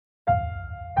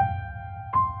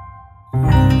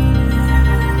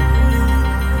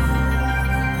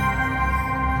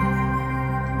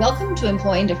Welcome to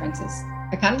Employing Differences,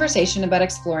 a conversation about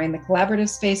exploring the collaborative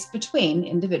space between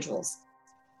individuals.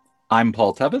 I'm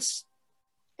Paul Tevis.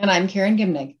 And I'm Karen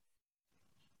Gimnig.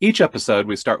 Each episode,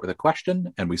 we start with a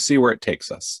question and we see where it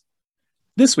takes us.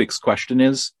 This week's question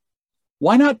is,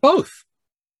 why not both?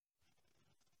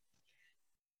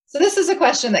 So this is a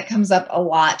question that comes up a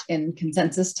lot in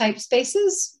consensus type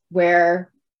spaces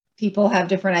where people have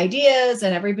different ideas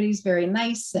and everybody's very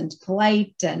nice and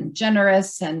polite and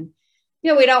generous. And,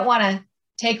 we don't want to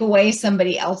take away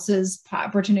somebody else's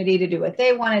opportunity to do what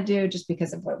they want to do just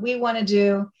because of what we want to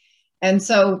do. And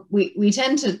so we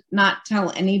tend to not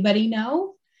tell anybody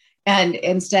no, and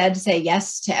instead say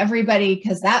yes to everybody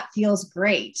because that feels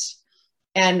great.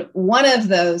 And one of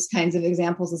those kinds of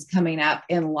examples is coming up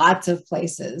in lots of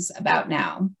places about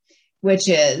now, which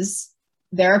is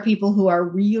there are people who are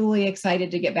really excited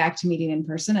to get back to meeting in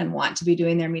person and want to be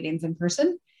doing their meetings in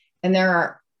person. And there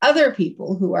are other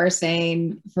people who are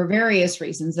saying for various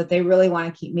reasons that they really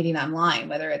want to keep meeting online,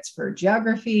 whether it's for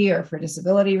geography or for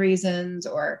disability reasons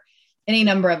or any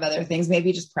number of other things,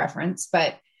 maybe just preference.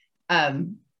 But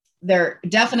they're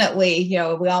definitely, we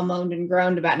all moaned and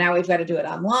groaned about now we've got to do it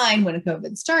online when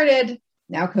COVID started.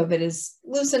 Now COVID is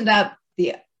loosened up.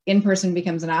 The in-person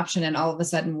becomes an option. And all of a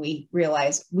sudden we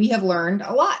realize we have learned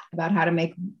a lot about how to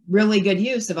make really good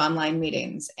use of online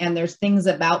meetings. And there's things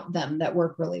about them that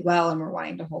work really well and we're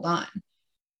wanting to hold on.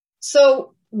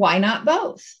 So why not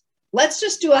both? Let's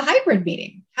just do a hybrid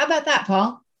meeting. How about that,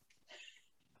 Paul?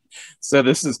 So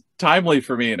this is timely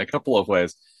for me in a couple of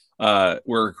ways.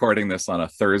 We're recording this on a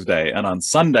Thursday, and on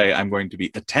Sunday, I'm going to be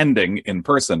attending in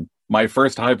person my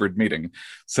first hybrid meeting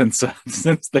since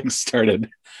things started,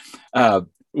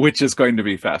 which is going to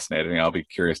be fascinating. I'll be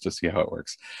curious to see how it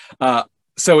works.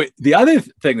 So the other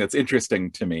thing that's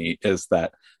interesting to me is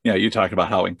that, you talked about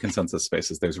how in consensus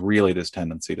spaces, there's really this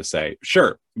tendency to say,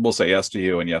 sure, we'll say yes to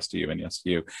you and yes to you and yes to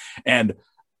you. And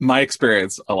my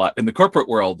experience a lot in the corporate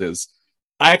world is,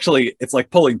 it's like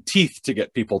pulling teeth to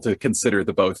get people to consider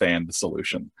the both and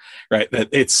solution, right?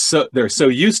 That they're so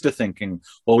used to thinking,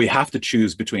 well, we have to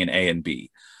choose between A and B,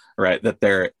 right?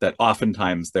 That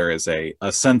oftentimes there is a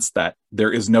sense that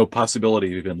there is no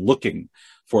possibility of even looking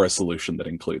for a solution that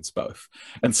includes both.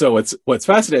 And so what's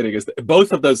fascinating is that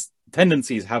both of those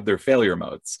tendencies have their failure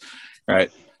modes,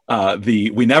 right?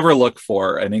 We never look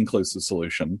for an inclusive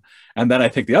solution. And then I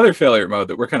think the other failure mode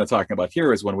that we're kind of talking about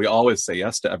here is when we always say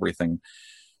yes to everything.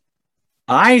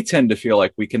 I tend to feel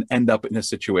like we can end up in a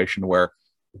situation where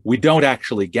we don't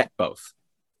actually get both,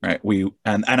 right?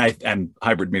 And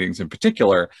hybrid meetings in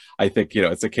particular, I think,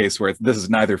 it's a case where this is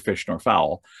neither fish nor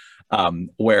fowl,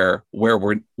 where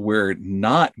we're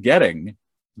not getting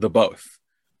the both.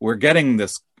 We're getting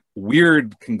this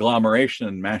weird conglomeration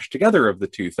and mashed together of the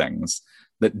two things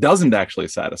that doesn't actually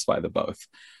satisfy the both.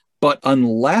 But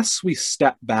unless we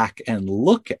step back and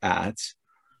look at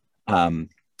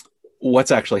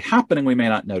what's actually happening, we may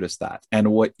not notice that.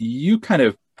 And what you kind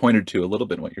of pointed to a little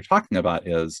bit in what you're talking about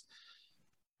is,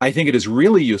 I think it is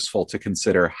really useful to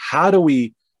consider how do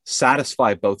we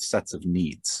satisfy both sets of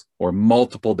needs or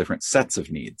multiple different sets of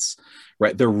needs,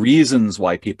 right? The reasons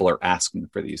why people are asking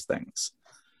for these things.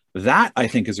 That, I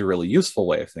think, is a really useful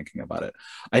way of thinking about it.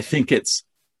 I think it's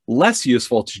less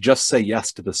useful to just say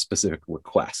yes to the specific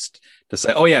request, to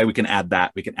say, oh yeah, we can add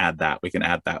that, we can add that, we can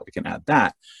add that, we can add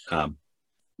that.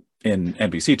 In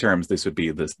NBC terms, this would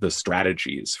be the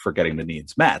strategies for getting the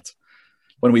needs met.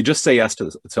 When we just say yes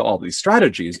to all these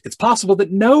strategies, it's possible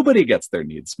that nobody gets their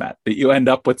needs met, that you end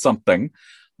up with something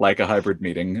like a hybrid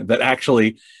meeting that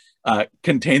actually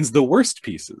contains the worst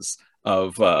pieces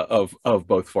of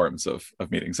both forms of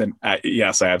meetings. And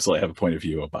yes, I absolutely have a point of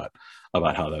view about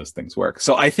how those things work.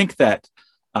 So I think that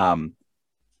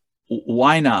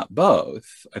why not both?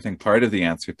 I think part of the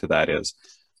answer to that is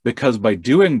because by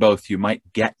doing both, you might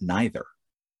get neither.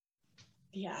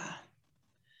 Yeah.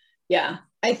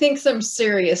 I think some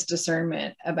serious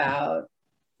discernment about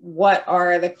what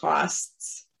are the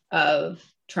costs of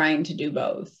trying to do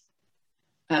both.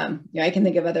 I can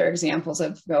think of other examples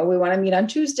of, we want to meet on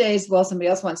Tuesdays. Well, somebody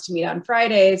else wants to meet on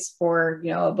Fridays for,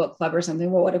 a book club or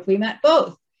something. Well, what if we met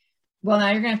both? Well, now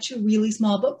you're going to have two really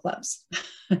small book clubs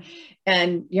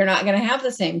and you're not going to have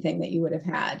the same thing that you would have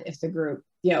had if the group,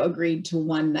 agreed to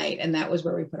one night. And that was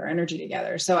where we put our energy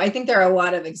together. So I think there are a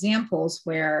lot of examples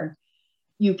where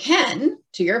you can,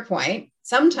 to your point,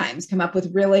 sometimes come up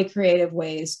with really creative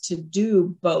ways to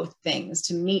do both things,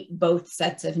 to meet both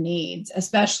sets of needs,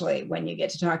 especially when you get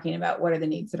to talking about what are the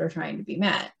needs that are trying to be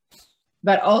met.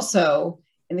 But also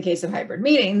in the case of hybrid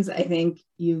meetings, I think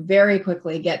you very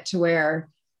quickly get to where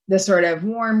the sort of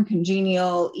warm,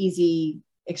 congenial, easy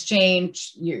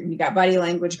exchange, you got body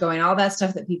language going, all that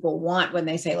stuff that people want when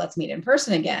they say, let's meet in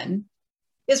person again,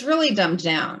 is really dumbed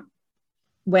down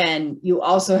when you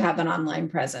also have an online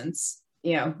presence.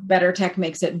 Better tech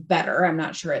makes it better. I'm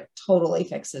not sure it totally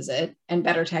fixes it. And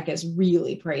better tech is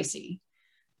really pricey.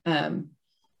 And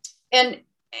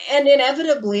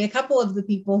inevitably, a couple of the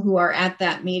people who are at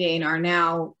that meeting are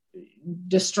now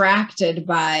distracted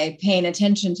by paying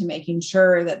attention to making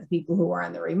sure that the people who are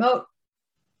on the remote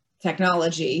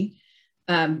technology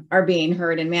are being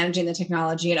heard and managing the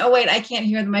technology. And, oh, wait, I can't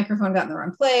hear, the microphone got in the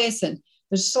wrong place. And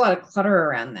there's just a lot of clutter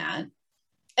around that.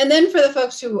 And then for the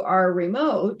folks who are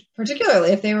remote,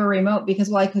 particularly if they were remote because,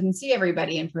 well, I couldn't see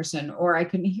everybody in person, or I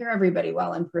couldn't hear everybody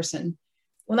well in person.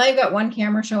 Well, now you've got one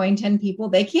camera showing 10 people.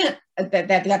 They can't,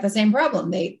 that got the same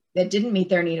problem. That didn't meet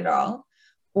their need at all.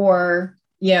 Or,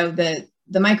 the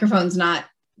microphone's not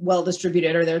well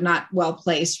distributed, or they're not well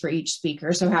placed for each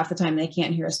speaker. So half the time they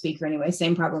can't hear a speaker anyway.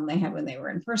 Same problem they had when they were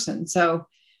in person. So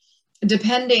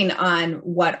depending on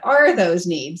what are those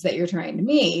needs that you're trying to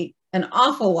meet, an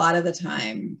awful lot of the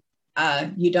time,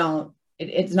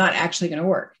 it's not actually going to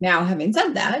work. Now, having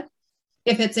said that,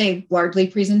 if it's a largely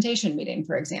presentation meeting,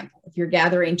 for example, if you're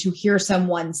gathering to hear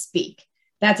someone speak,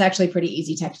 that's actually pretty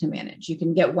easy tech to manage. You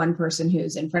can get one person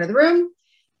who's in front of the room,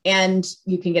 and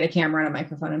you can get a camera and a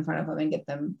microphone in front of them and get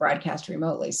them broadcast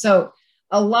remotely. So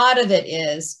a lot of it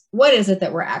is, what is it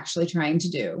that we're actually trying to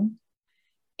do?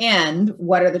 And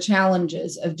what are the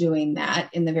challenges of doing that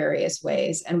in the various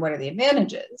ways? And what are the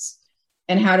advantages?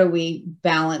 And how do we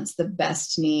balance the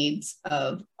best needs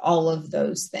of all of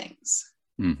those things?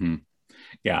 Mm-hmm.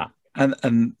 Yeah. And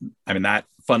I mean, that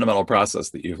fundamental process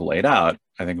that you've laid out,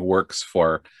 I think works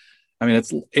for,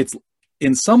 it's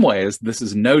in some ways, this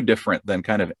is no different than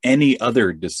kind of any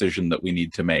other decision that we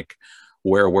need to make,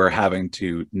 where we're having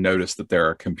to notice that there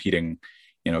are competing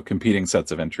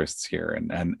sets of interests here,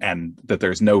 and that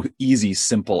there's no easy,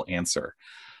 simple answer.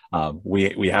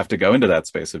 We have to go into that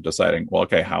space of deciding, well,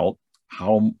 okay, how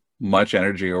much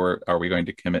energy are we going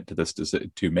to commit to this,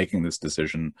 to making this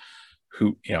decision?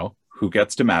 Who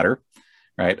gets to matter,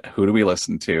 right? Who do we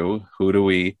listen to?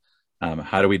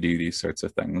 How do we do these sorts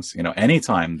of things?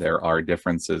 Anytime there are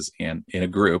differences in a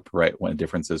group, right? When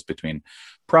differences between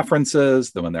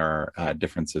preferences, then when there are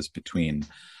differences between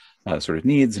sort of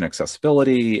needs and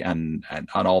accessibility and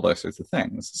on all those sorts of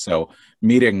things. So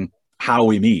meeting how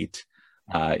we meet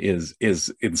is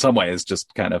in some ways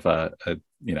just kind of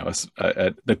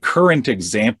the current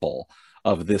example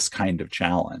of this kind of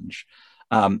challenge.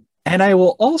 And I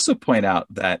will also point out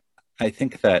that I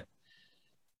think that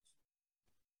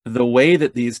the way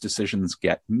that these decisions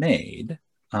get made,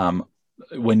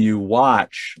 when you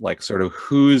watch like sort of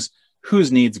whose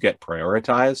needs get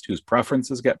prioritized, whose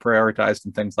preferences get prioritized,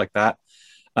 and things like that,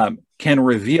 can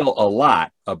reveal a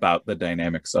lot about the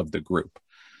dynamics of the group,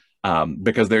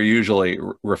 because they're usually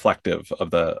reflective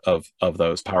of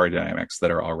those power dynamics that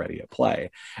are already at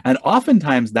play. And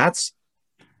oftentimes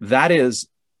that is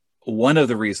one of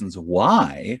the reasons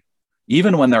why,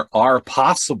 even when there are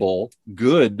possible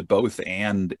good both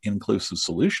and inclusive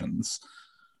solutions,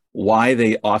 why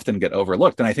they often get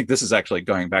overlooked. And I think this is actually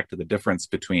going back to the difference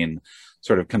between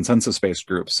sort of consensus-based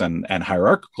groups and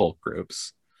hierarchical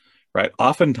groups, right?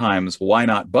 Oftentimes, why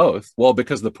not both? Well,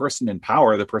 because the person in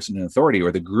power, the person in authority,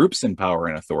 or the groups in power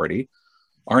and authority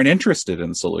aren't interested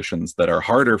in solutions that are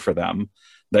harder for them,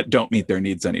 that don't meet their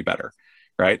needs any better,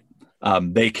 right?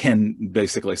 They can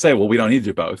basically say, well, we don't need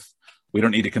to do both. We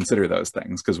don't need to consider those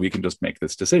things because we can just make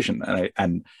this decision.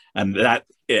 And that,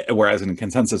 whereas in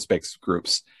consensus-based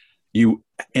groups,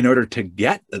 in order to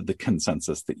get the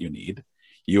consensus that you need,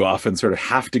 you often sort of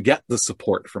have to get the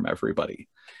support from everybody,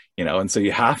 and so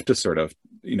you have to sort of,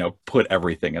 put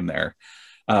everything in there.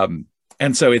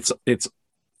 And so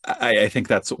I think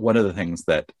that's one of the things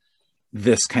that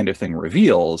this kind of thing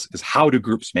reveals, is how do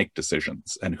groups make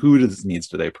decisions, and whose needs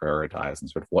do they prioritize, and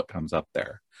sort of what comes up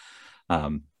there.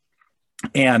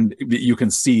 And you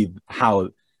can see how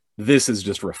this is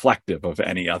just reflective of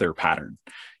any other pattern,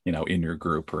 in your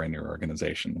group or in your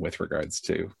organization with regards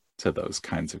to those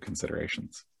kinds of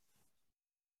considerations.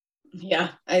 Yeah,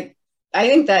 I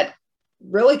think that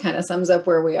really kind of sums up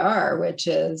where we are, which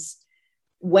is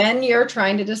when you're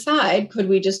trying to decide, could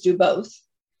we just do both?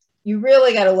 You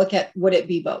really got to look at, would it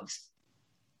be both,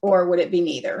 or would it be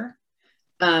neither?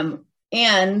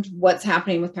 And what's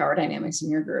happening with power dynamics in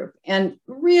your group. And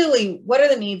really, what are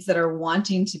the needs that are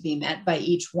wanting to be met by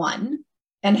each one?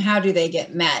 And how do they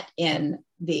get met in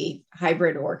the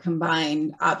hybrid or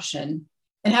combined option?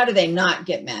 And how do they not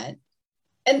get met?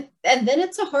 And then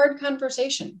it's a hard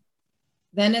conversation.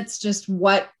 Then it's just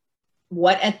what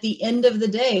what at the end of the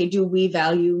day do we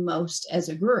value most as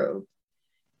a group?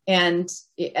 And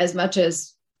as much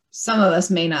as some of us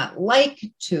may not like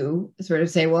to sort of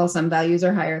say, well, some values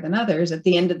are higher than others, at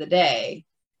the end of the day,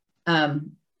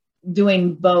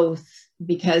 doing both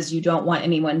because you don't want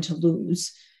anyone to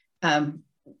lose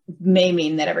may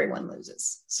mean that everyone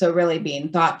loses. So really being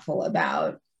thoughtful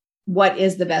about what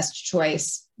is the best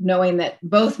choice, knowing that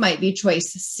both might be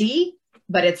choice C,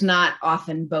 but it's not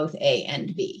often both A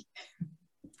and B.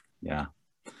 Yeah.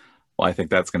 Well, I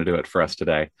think that's going to do it for us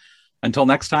today. Until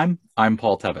next time, I'm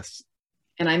Paul Tevis.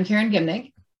 And I'm Karen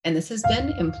Gimnig, and this has been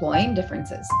Employing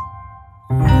Differences.